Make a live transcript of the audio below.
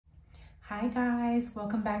Hi guys,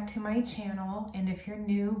 welcome back to my channel, and if you're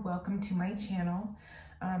new, welcome to my channel.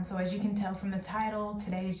 So as you can tell from the title,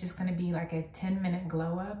 today is just going to be like a 10-minute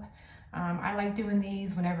glow up. I like doing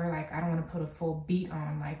these whenever I don't want to put a full beat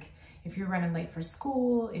on, like if you're running late for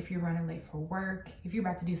school, if you're running late for work, if you're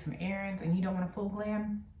about to do some errands and you don't want a full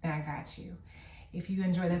glam, then I got you. If you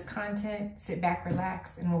enjoy this content, sit back,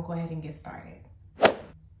 relax, and we'll go ahead and get started.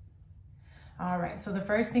 All right, so the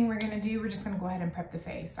first thing we're gonna do, we're just gonna go ahead and prep the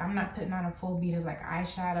face. I'm not putting on a full beat of like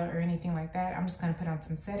eyeshadow or anything like that. I'm just gonna put on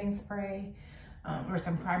some setting spray or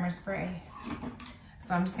some primer spray.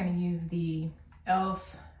 So I'm just gonna use the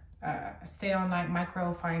e.l.f. Stay All Night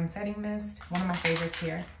Micro Fine Setting Mist, one of my favorites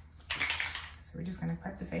here. So we're just gonna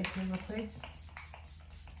prep the face real quick.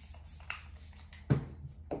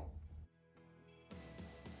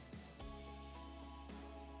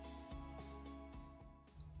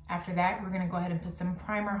 After that, we're gonna go ahead and put some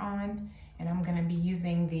primer on, and I'm gonna be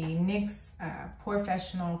using the NYX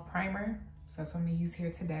Professional Primer. So that's what I'm gonna use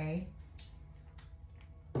here today.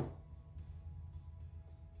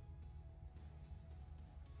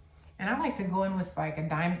 And I like to go in with like a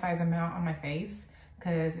dime size amount on my face,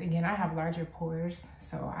 because again, I have larger pores,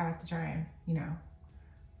 so I like to try and,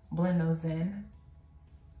 blend those in.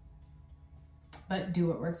 But do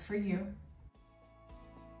what works for you.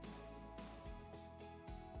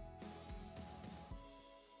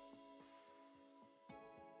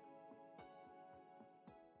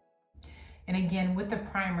 And again, with the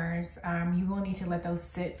primers, you will need to let those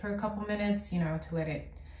sit for a couple minutes, to let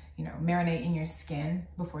it, marinate in your skin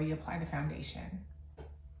before you apply the foundation.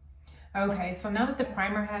 Okay, so now that the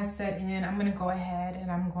primer has set in, I'm gonna go ahead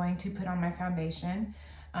and I'm going to put on my foundation.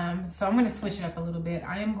 So I'm gonna switch it up a little bit.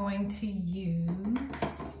 I'm going to use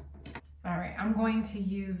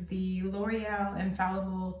the L'Oreal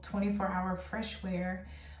Infallible 24-Hour Fresh Wear.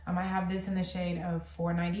 I have this in the shade of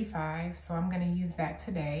 495, so I'm gonna use that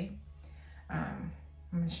today.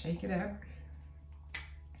 I'm gonna shake it up.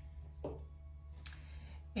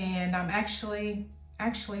 And I'm actually,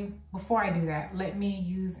 before I do that, let me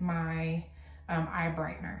use my eye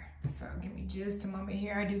brightener. So give me just a moment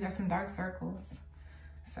here. I do got some dark circles.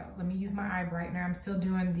 So let me use my eye brightener. I'm still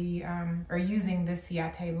doing using the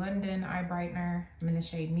Ciate London eye brightener. I'm in the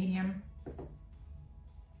shade medium.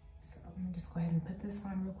 So let me just go ahead and put this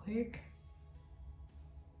on real quick.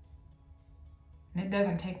 And it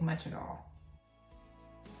doesn't take much at all.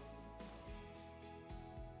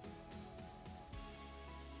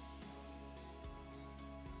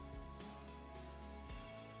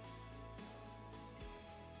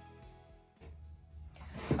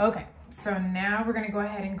 Okay, so now we're gonna go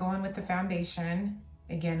ahead and go in with the foundation.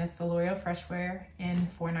 Again, it's the L'Oreal Fresh Wear in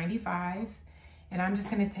 495. And I'm just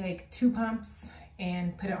gonna take 2 pumps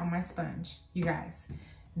and put it on my sponge. You guys,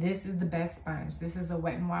 this is the best sponge. This is a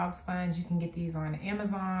Wet n Wild sponge. You can get these on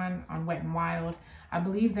Amazon, on Wet n Wild. I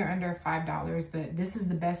believe they're under $5, but this is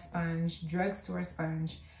the best sponge, drugstore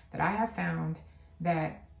sponge that I have found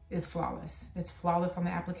that is flawless. It's flawless on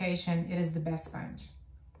the application. It is the best sponge,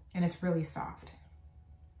 and it's really soft.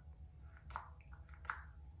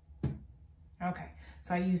 Okay,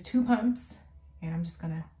 so I used 2 pumps, and I'm just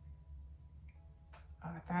gonna,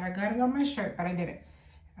 I thought I got it on my shirt, but I didn't.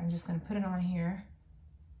 I'm just gonna put it on here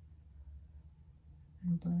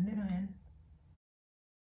and blend it in.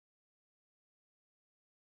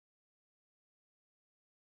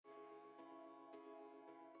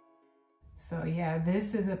 So yeah,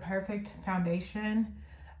 this is a perfect foundation.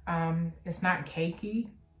 It's not cakey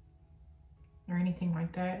or anything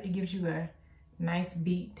like that. It gives you a nice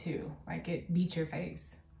beat too, like it beats your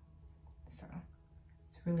face. So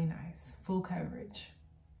it's really nice, full coverage.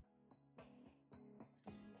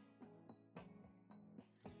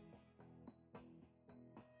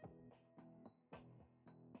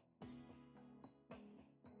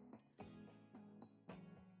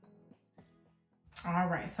 All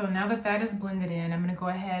right, so now that that is blended in, I'm gonna go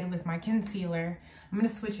ahead with my concealer. I'm gonna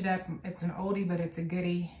switch it up. It's an oldie, but it's a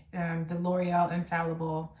goodie. The L'Oreal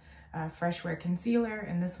Infallible Fresh Wear Concealer,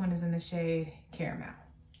 and this one is in the shade Caramel,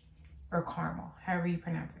 or Caramel, however you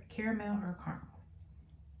pronounce it, Caramel or Caramel.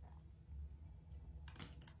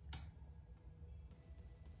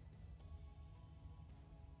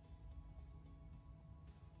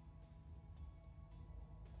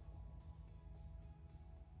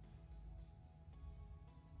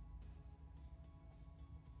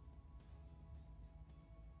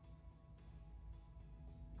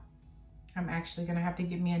 I'm actually gonna have to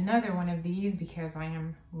get me another one of these because I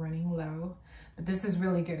am running low, but this is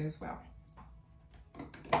really good as well.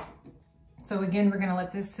 So again, we're gonna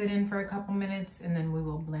let this sit in for a couple minutes and then we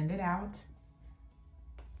will blend it out.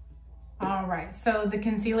 All right, so the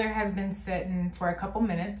concealer has been sitting for a couple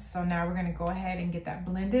minutes. So now we're gonna go ahead and get that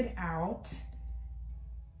blended out.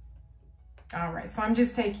 All right, so I'm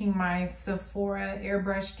just taking my Sephora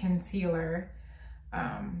Airbrush Concealer.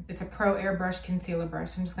 It's a Pro Airbrush Concealer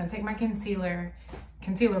brush. I'm just gonna take my concealer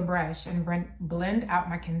brush and blend out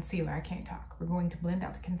my concealer. I can't talk. We're going to blend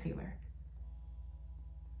out the concealer.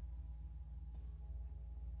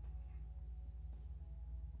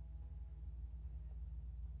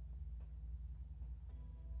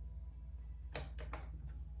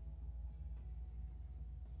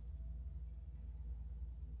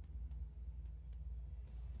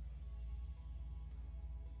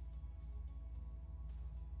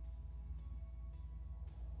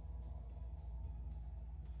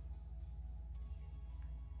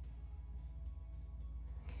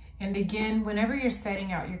 And again, whenever you're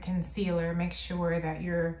setting out your concealer, make sure that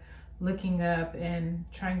you're looking up and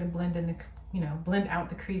trying to blend in the, blend out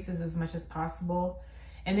the creases as much as possible.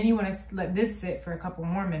 And then you want to let this sit for a couple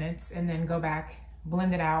more minutes and then go back,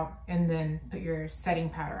 blend it out, and then put your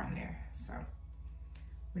setting powder on there. So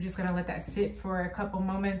we're just gonna let that sit for a couple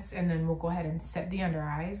moments and then we'll go ahead and set the under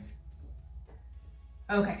eyes.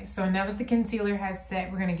 Okay, so now that the concealer has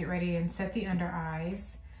set, we're gonna get ready and set the under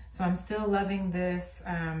eyes. So I'm still loving this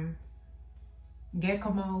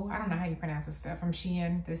Xoxo, I don't know how you pronounce this stuff, from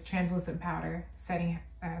Shein, this translucent powder, setting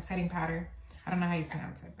powder. I don't know how you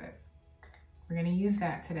pronounce it, but we're gonna use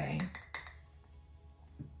that today.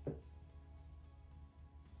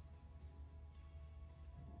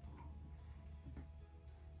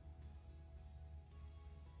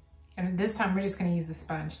 And this time we're just gonna use the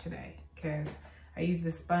sponge today because I use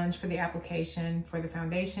the sponge for the application for the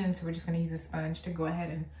foundation. So we're just gonna use the sponge to go ahead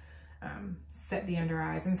and set the under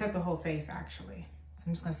eyes and set the whole face actually. So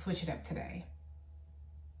I'm just gonna switch it up today.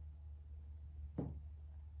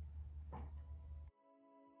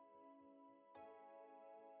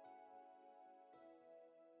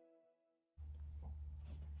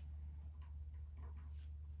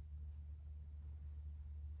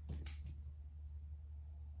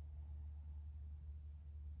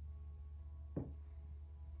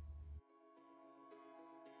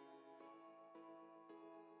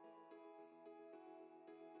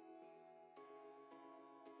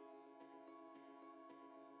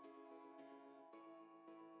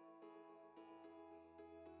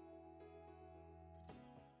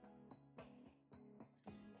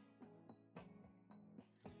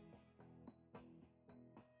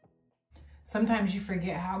 Sometimes you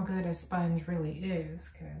forget how good a sponge really is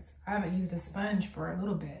because I haven't used a sponge for a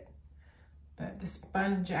little bit, but the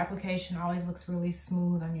sponge application always looks really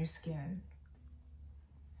smooth on your skin.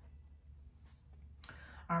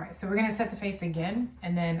 All right, so we're gonna set the face again,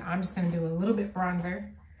 and then I'm just gonna do a little bit bronzer.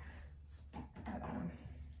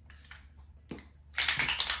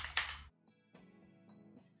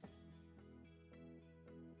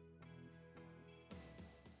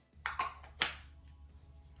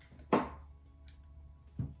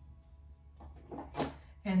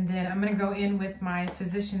 And then I'm gonna go in with my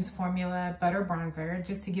Physicians Formula Butter Bronzer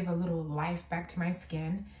just to give a little life back to my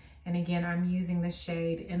skin. And again, I'm using the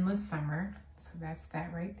shade Endless Summer. So that's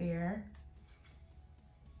that right there.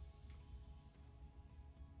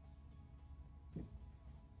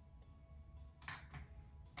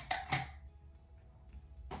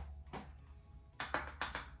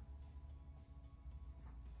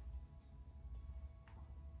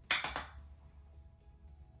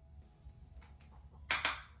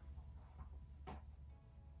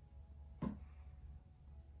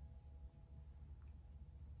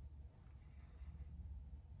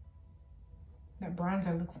 That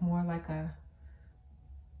bronzer looks more like a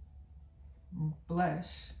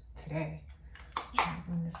blush today. Try to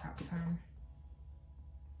blend this out some.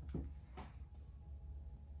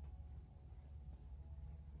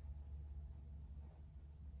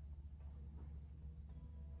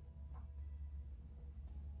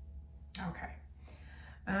 Okay.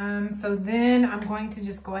 So then I'm going to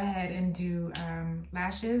just go ahead and do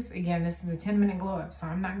lashes. Again, this is a 10-minute glow up, so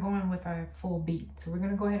I'm not going with a full beat. So we're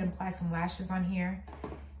gonna go ahead and apply some lashes on here,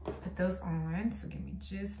 put those on. So give me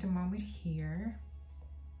just a moment here.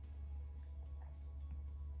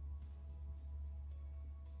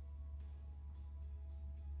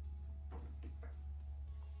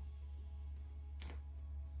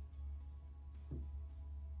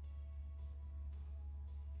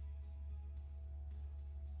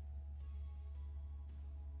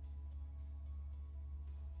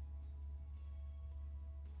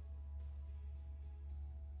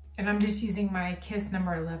 And I'm just using my Kiss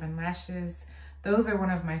number 11 lashes. Those are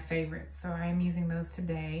one of my favorites, so I'm using those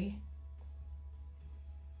today.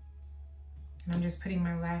 And I'm just putting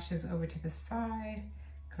my lashes over to the side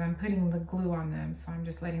because I'm putting the glue on them, so I'm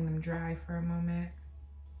just letting them dry for a moment.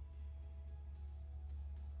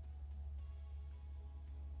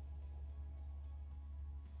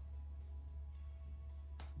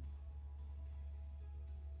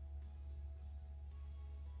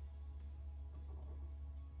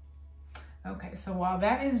 Okay, so while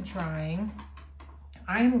that is drying,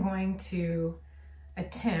 I'm going to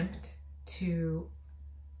attempt to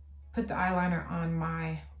put the eyeliner on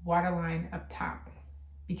my waterline up top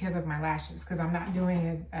because of my lashes, because I'm not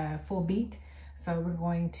doing a full beat. So we're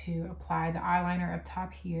going to apply the eyeliner up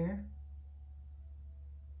top here.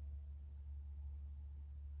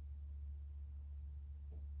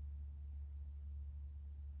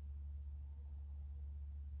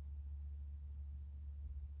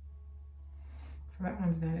 So that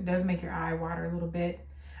one's done. It does make your eye water a little bit.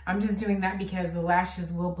 I'm just doing that because the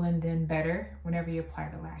lashes will blend in better whenever you apply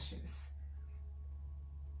the lashes.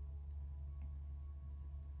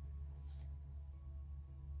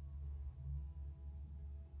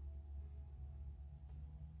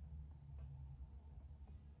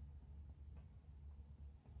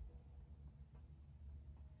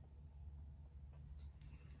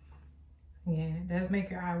 Again, it does make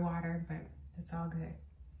your eye water, but it's all good.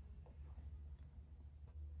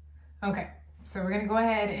 Okay, so we're gonna go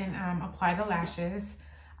ahead and apply the lashes.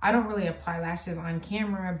 I don't really apply lashes on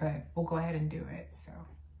camera, but we'll go ahead and do it, so.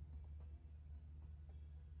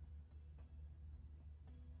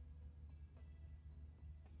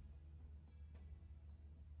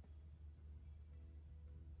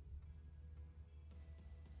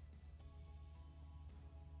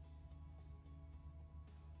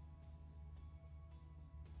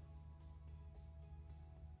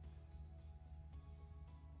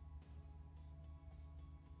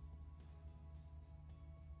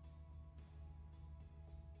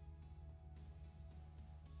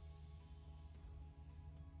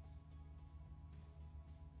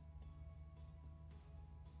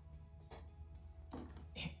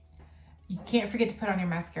 You can't forget to put on your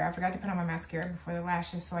mascara. I forgot to put on my mascara before the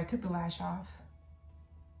lashes, so I took the lash off.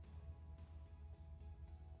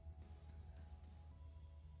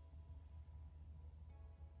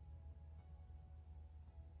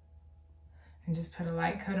 And just put a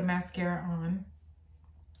light coat of mascara on.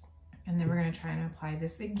 And then we're gonna try and apply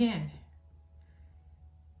this again.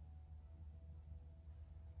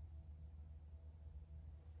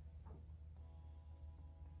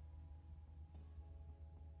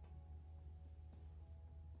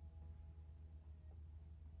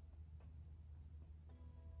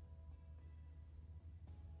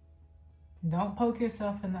 Don't poke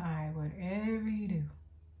yourself in the eye, whatever you do.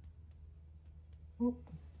 Oop.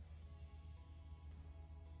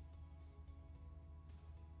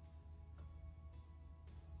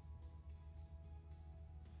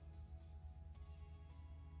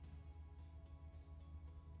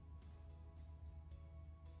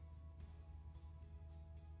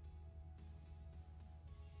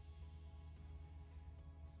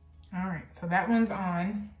 All right, so that one's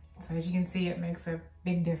on. So as you can see, it makes a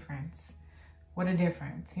big difference. What a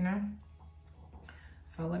difference, you know?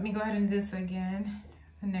 So let me go ahead and do this again,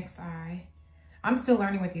 the next eye. I'm still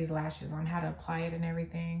learning with these lashes on how to apply it and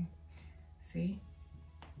everything. See?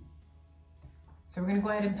 So we're gonna go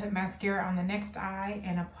ahead and put mascara on the next eye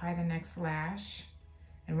and apply the next lash.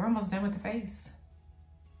 And we're almost done with the face.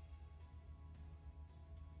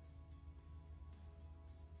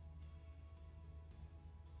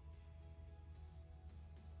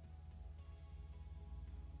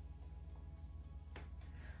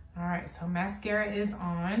 All right, so mascara is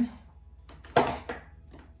on.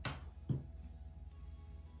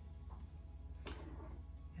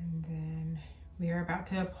 And then we are about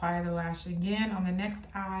to apply the lash again on the next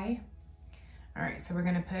eye. All right, so we're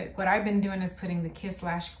gonna put, what I've been doing is putting the Kiss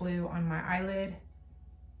Lash Glue on my eyelid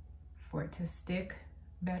for it to stick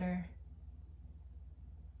better.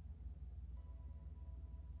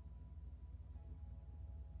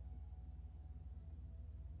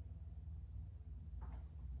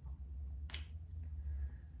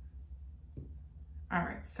 All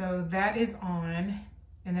right, so that is on,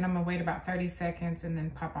 and then I'm gonna wait about 30 seconds and then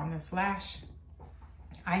pop on this lash.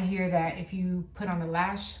 I hear that if you put on the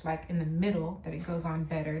lash like in the middle, that it goes on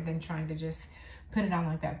better than trying to just put it on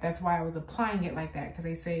like that. That's why I was applying it like that, because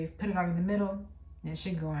they say put it on in the middle and it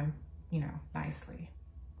should go on, you know, nicely.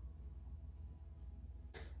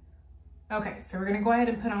 Okay, so we're gonna go ahead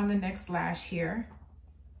and put on the next lash here.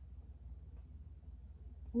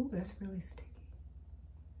 Ooh, that's really sticky.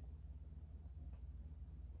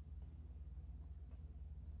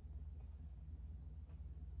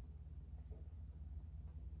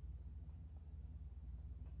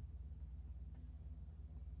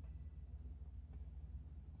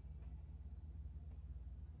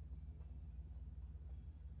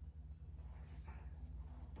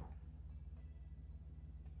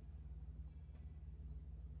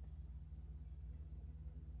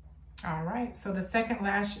 All right, so the second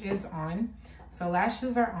lash is on. So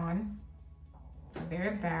lashes are on. So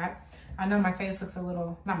there's that. I know my face looks a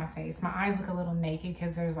little, not my face, my eyes look a little naked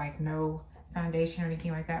because there's like no foundation or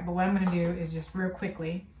anything like that. But what I'm gonna do is just real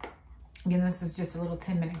quickly, again, this is just a little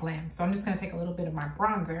 10-minute glam. So I'm just gonna take a little bit of my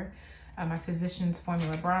bronzer, my Physicians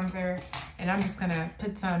Formula bronzer, and I'm just gonna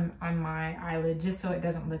put some on my eyelid just so it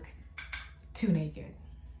doesn't look too naked.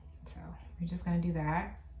 So we're just gonna do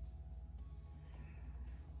that.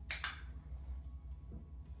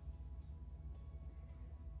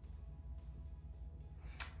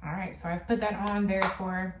 All right, so I've put that on there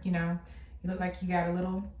for, you know, you look like you got a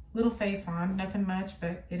little face on, nothing much,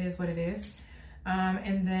 but it is what it is.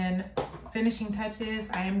 And then finishing touches,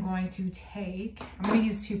 I am going to take, I'm gonna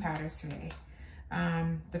use 2 powders today.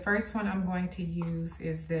 The first one I'm going to use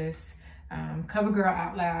is this CoverGirl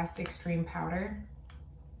Outlast Extreme Powder.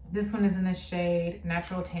 This one is in the shade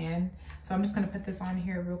Natural Tan. So I'm just gonna put this on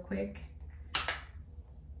here real quick.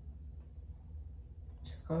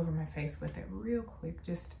 Just go over my face with it real quick,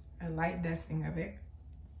 just a light dusting of it.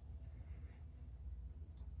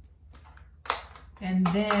 And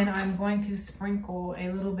then I'm going to sprinkle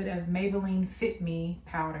a little bit of Maybelline Fit Me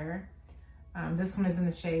powder. This one is in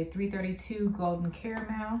the shade 332 Golden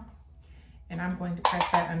Caramel. And I'm going to press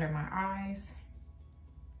that under my eyes,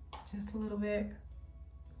 just a little bit.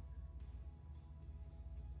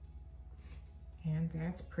 And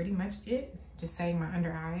that's pretty much it. Just setting my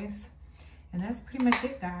under eyes. And that's pretty much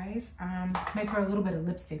it, guys. May throw a little bit of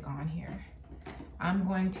lipstick on here. I'm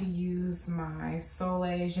going to use my Sol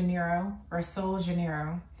Janeiro,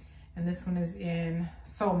 and this one is in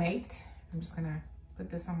Soulmate. I'm just gonna put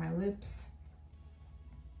this on my lips.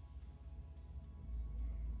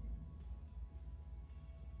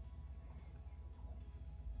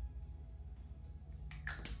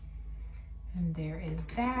 And there is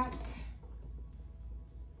that.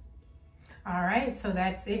 All right, so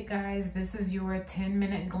that's it, guys. This is your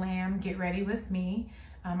 10-minute glam get ready with me.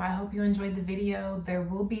 I hope you enjoyed the video. There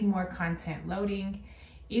will be more content loading.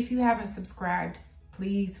 If you haven't subscribed,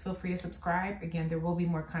 please feel free to subscribe. Again, there will be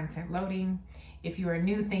more content loading. If you are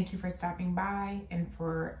new, thank you for stopping by. And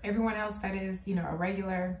for everyone else that is, you know, a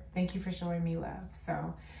regular, thank you for showing me love.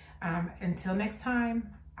 So until next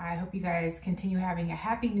time, I hope you guys continue having a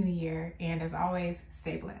happy new year. And as always,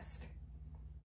 stay blessed.